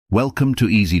Welcome to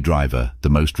Easy Driver, the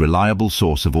most reliable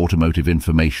source of automotive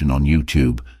information on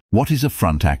YouTube. What is a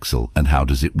front axle and how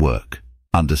does it work?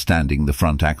 Understanding the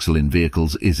front axle in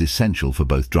vehicles is essential for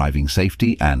both driving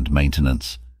safety and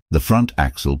maintenance. The front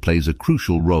axle plays a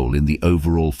crucial role in the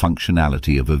overall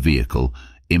functionality of a vehicle,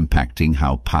 impacting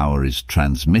how power is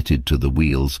transmitted to the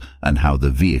wheels and how the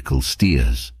vehicle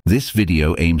steers. This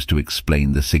video aims to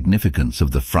explain the significance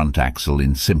of the front axle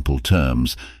in simple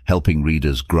terms, helping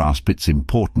readers grasp its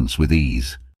importance with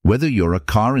ease. Whether you're a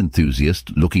car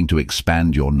enthusiast looking to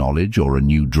expand your knowledge or a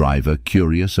new driver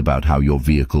curious about how your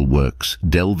vehicle works,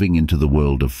 delving into the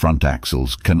world of front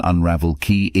axles can unravel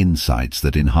key insights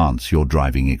that enhance your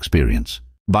driving experience.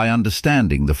 By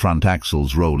understanding the front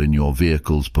axle's role in your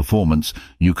vehicle's performance,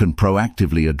 you can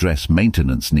proactively address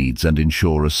maintenance needs and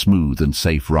ensure a smooth and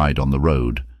safe ride on the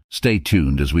road. Stay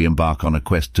tuned as we embark on a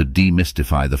quest to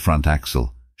demystify the front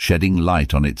axle, shedding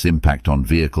light on its impact on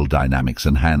vehicle dynamics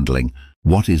and handling.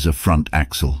 What is a front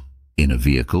axle? In a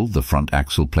vehicle, the front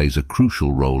axle plays a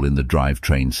crucial role in the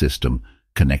drivetrain system,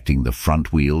 connecting the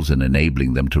front wheels and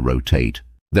enabling them to rotate.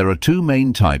 There are two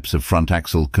main types of front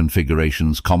axle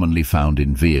configurations commonly found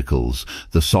in vehicles: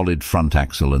 the solid front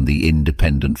axle and the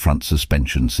independent front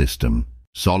suspension system.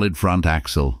 Solid front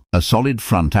axle. A solid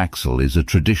front axle is a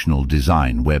traditional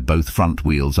design where both front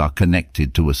wheels are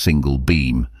connected to a single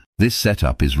beam. This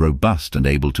setup is robust and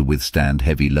able to withstand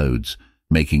heavy loads,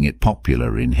 making it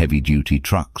popular in heavy-duty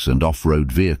trucks and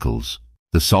off-road vehicles.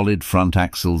 The solid front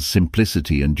axle's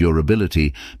simplicity and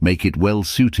durability make it well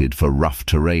suited for rough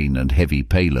terrain and heavy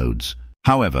payloads.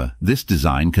 However, this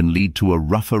design can lead to a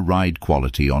rougher ride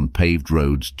quality on paved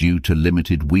roads due to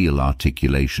limited wheel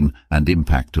articulation and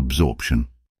impact absorption.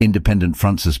 Independent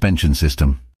front suspension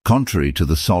system. Contrary to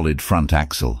the solid front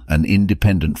axle, an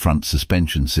independent front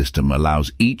suspension system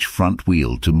allows each front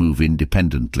wheel to move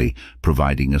independently,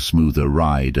 providing a smoother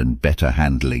ride and better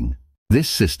handling. This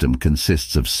system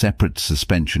consists of separate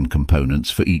suspension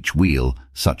components for each wheel,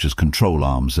 such as control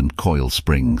arms and coil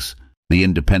springs. The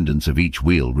independence of each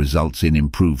wheel results in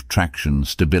improved traction,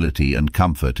 stability, and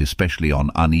comfort, especially on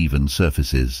uneven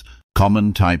surfaces.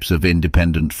 Common types of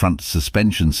independent front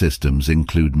suspension systems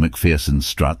include McPherson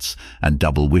struts and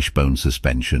double wishbone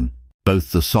suspension.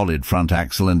 Both the solid front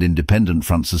axle and independent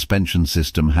front suspension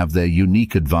system have their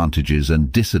unique advantages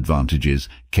and disadvantages,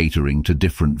 catering to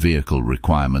different vehicle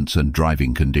requirements and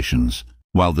driving conditions.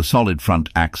 While the solid front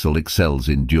axle excels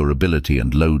in durability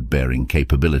and load-bearing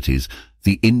capabilities,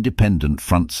 the independent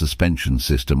front suspension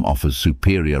system offers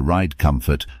superior ride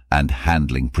comfort and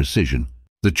handling precision.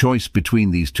 The choice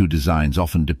between these two designs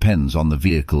often depends on the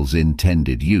vehicle's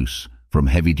intended use, from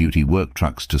heavy-duty work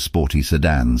trucks to sporty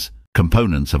sedans.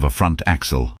 Components of a front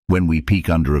axle. When we peek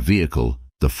under a vehicle,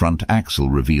 the front axle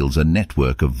reveals a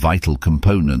network of vital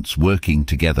components working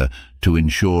together to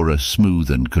ensure a smooth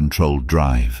and controlled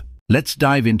drive. Let's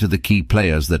dive into the key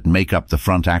players that make up the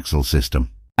front axle system.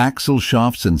 Axle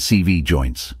shafts and CV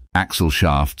joints. Axle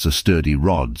shafts are sturdy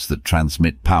rods that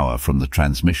transmit power from the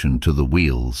transmission to the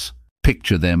wheels.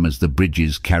 Picture them as the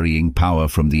bridges carrying power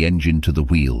from the engine to the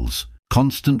wheels.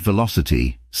 Constant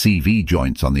velocity. CV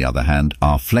joints, on the other hand,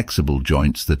 are flexible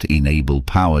joints that enable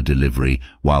power delivery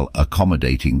while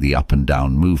accommodating the up and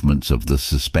down movements of the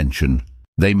suspension.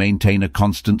 They maintain a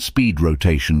constant speed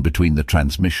rotation between the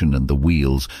transmission and the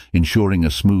wheels, ensuring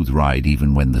a smooth ride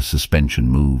even when the suspension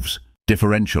moves.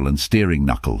 Differential and steering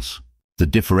knuckles. The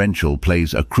differential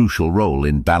plays a crucial role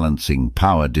in balancing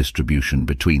power distribution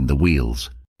between the wheels.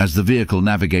 As the vehicle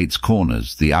navigates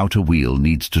corners, the outer wheel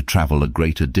needs to travel a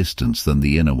greater distance than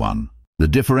the inner one. The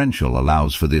differential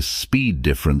allows for this speed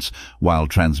difference while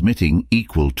transmitting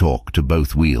equal torque to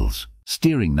both wheels.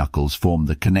 Steering knuckles form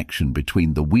the connection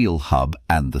between the wheel hub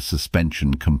and the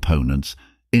suspension components,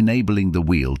 enabling the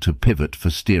wheel to pivot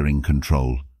for steering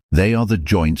control. They are the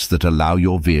joints that allow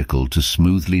your vehicle to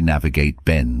smoothly navigate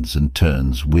bends and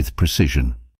turns with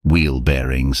precision. Wheel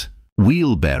bearings.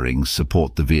 Wheel bearings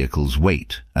support the vehicle's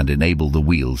weight and enable the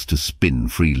wheels to spin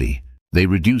freely. They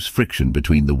reduce friction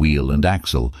between the wheel and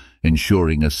axle,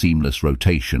 ensuring a seamless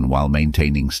rotation while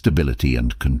maintaining stability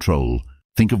and control.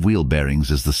 Think of wheel bearings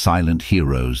as the silent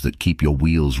heroes that keep your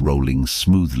wheels rolling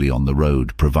smoothly on the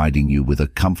road, providing you with a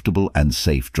comfortable and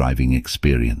safe driving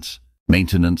experience.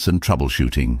 Maintenance and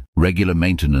troubleshooting. Regular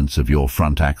maintenance of your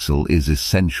front axle is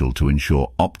essential to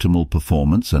ensure optimal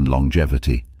performance and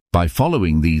longevity. By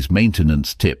following these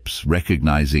maintenance tips,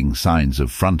 recognizing signs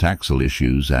of front axle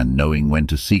issues and knowing when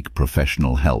to seek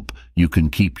professional help, you can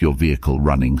keep your vehicle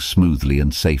running smoothly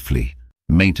and safely.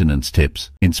 Maintenance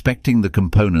tips. Inspecting the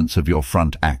components of your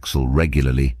front axle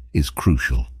regularly is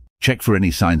crucial. Check for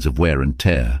any signs of wear and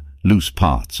tear, loose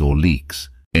parts or leaks.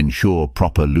 Ensure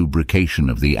proper lubrication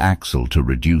of the axle to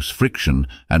reduce friction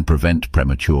and prevent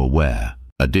premature wear.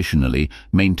 Additionally,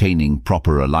 maintaining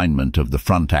proper alignment of the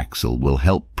front axle will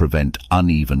help prevent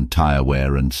uneven tire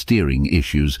wear and steering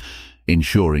issues,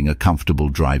 ensuring a comfortable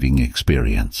driving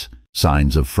experience.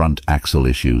 Signs of front axle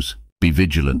issues. Be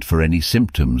vigilant for any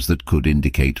symptoms that could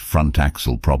indicate front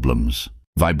axle problems.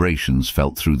 Vibrations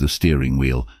felt through the steering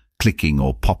wheel, clicking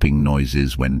or popping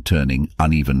noises when turning,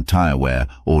 uneven tire wear,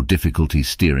 or difficulty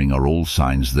steering are all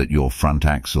signs that your front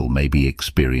axle may be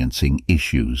experiencing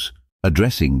issues.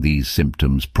 Addressing these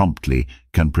symptoms promptly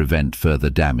can prevent further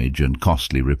damage and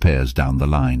costly repairs down the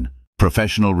line.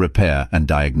 Professional repair and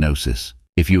diagnosis.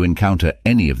 If you encounter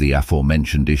any of the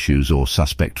aforementioned issues or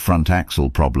suspect front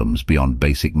axle problems beyond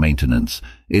basic maintenance,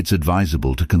 it's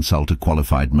advisable to consult a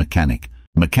qualified mechanic.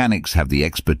 Mechanics have the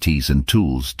expertise and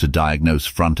tools to diagnose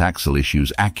front axle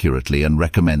issues accurately and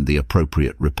recommend the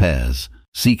appropriate repairs.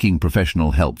 Seeking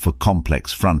professional help for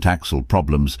complex front axle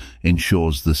problems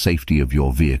ensures the safety of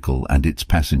your vehicle and its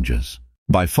passengers.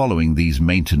 By following these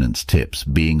maintenance tips,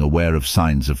 being aware of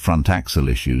signs of front axle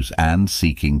issues, and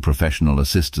seeking professional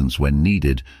assistance when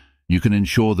needed, you can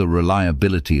ensure the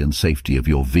reliability and safety of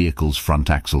your vehicle's front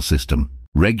axle system.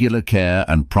 Regular care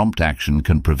and prompt action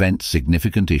can prevent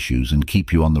significant issues and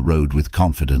keep you on the road with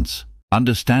confidence.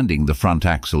 Understanding the front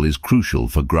axle is crucial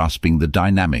for grasping the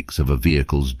dynamics of a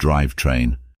vehicle's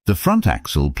drivetrain. The front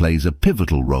axle plays a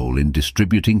pivotal role in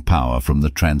distributing power from the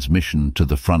transmission to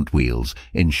the front wheels,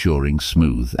 ensuring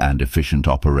smooth and efficient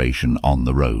operation on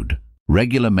the road.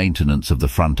 Regular maintenance of the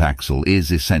front axle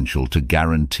is essential to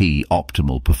guarantee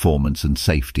optimal performance and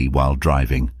safety while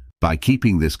driving. By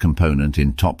keeping this component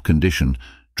in top condition,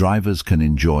 drivers can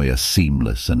enjoy a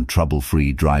seamless and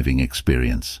trouble-free driving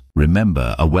experience.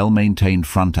 Remember, a well-maintained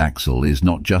front axle is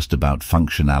not just about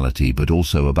functionality but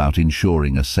also about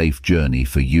ensuring a safe journey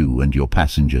for you and your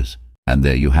passengers. And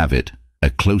there you have it, a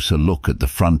closer look at the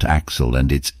front axle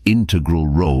and its integral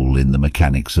role in the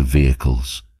mechanics of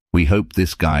vehicles. We hope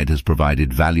this guide has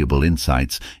provided valuable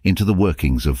insights into the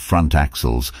workings of front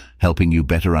axles, helping you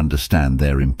better understand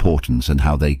their importance and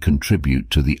how they contribute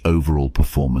to the overall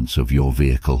performance of your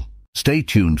vehicle. Stay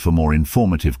tuned for more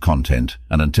informative content,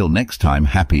 and until next time,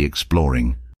 happy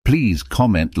exploring. Please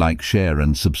comment, like, share,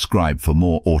 and subscribe for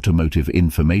more automotive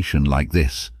information like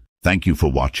this. Thank you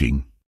for watching.